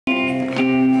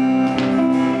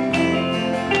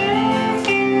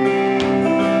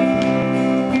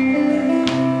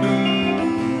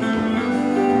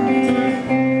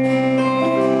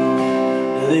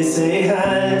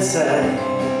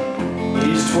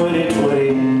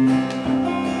2020.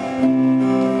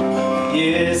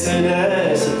 Yes, and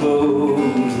I suppose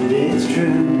that it's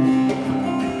true.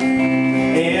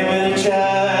 And when a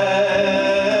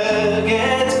child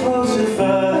gets close to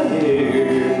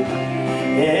fire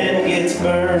and gets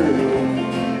burned,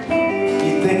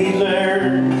 you think he'd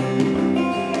learn.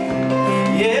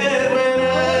 Yeah, when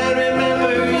I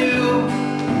remember you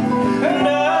and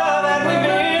all that we've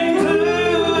been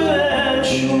through, I'm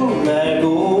sure I'd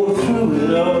go through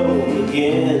it all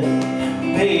again.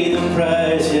 Pay the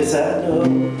price, yes I know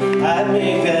I'd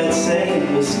make that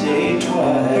same mistake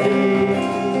twice.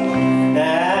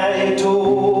 Now you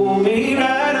told me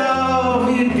right off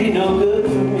you'd be no good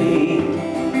for me.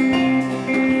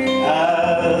 I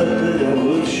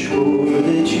was sure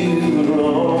that you were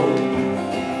wrong.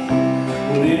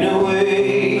 But in a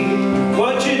way,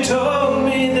 what you told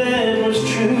me then was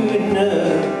true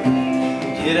enough.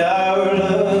 Yet our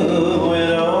love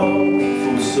went on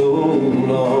for so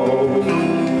long.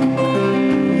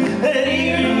 And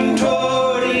even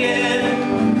toward the end,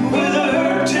 with a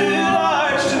hurt too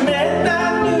large to mend, I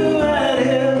knew I'd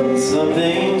held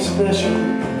something special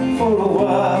for a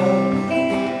while.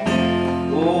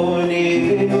 Oh, and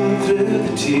even through the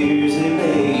tears, it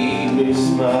made me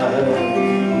smile.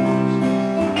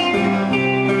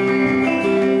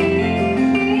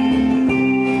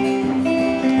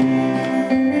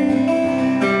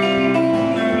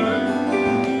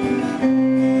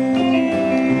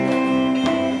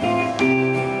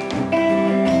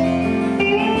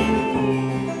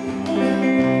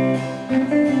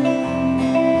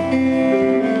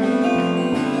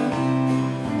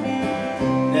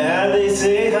 Now they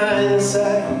say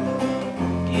hindsight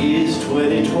is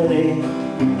 2020.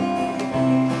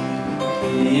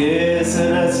 Yes,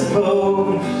 and I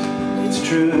suppose it's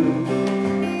true.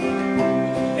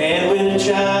 And when a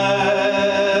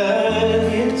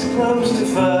child gets close to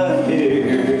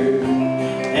fire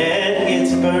and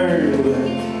gets burned,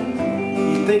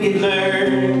 you think he'd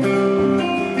learn.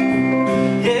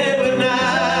 Yeah, when I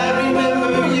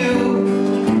remember you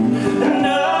and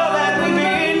all that we've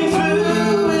been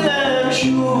through, and I'm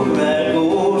sure I'd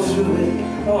go through it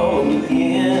all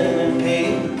again and pay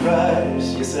the price.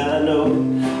 Yes, I know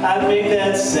I'd make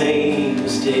that same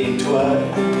mistake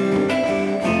twice.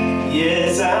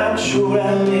 Yes, I'm sure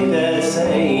I'd make that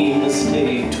same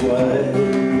mistake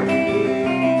twice.